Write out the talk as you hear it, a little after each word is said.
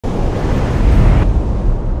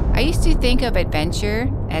used to think of adventure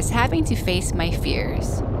as having to face my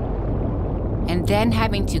fears, and then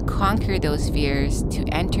having to conquer those fears to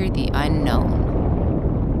enter the unknown.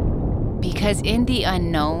 Because in the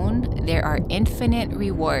unknown, there are infinite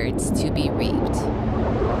rewards to be reaped.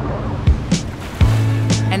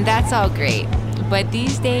 And that's all great, but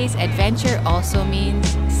these days, adventure also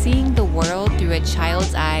means seeing the world through a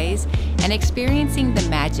child's eyes and experiencing the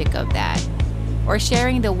magic of that, or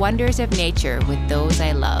sharing the wonders of nature with those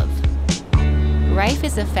I love. Riffe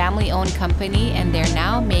is a family-owned company, and they're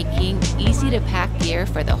now making easy-to-pack gear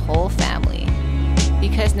for the whole family.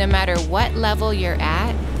 Because no matter what level you're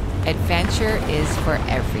at, adventure is for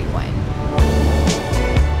everyone.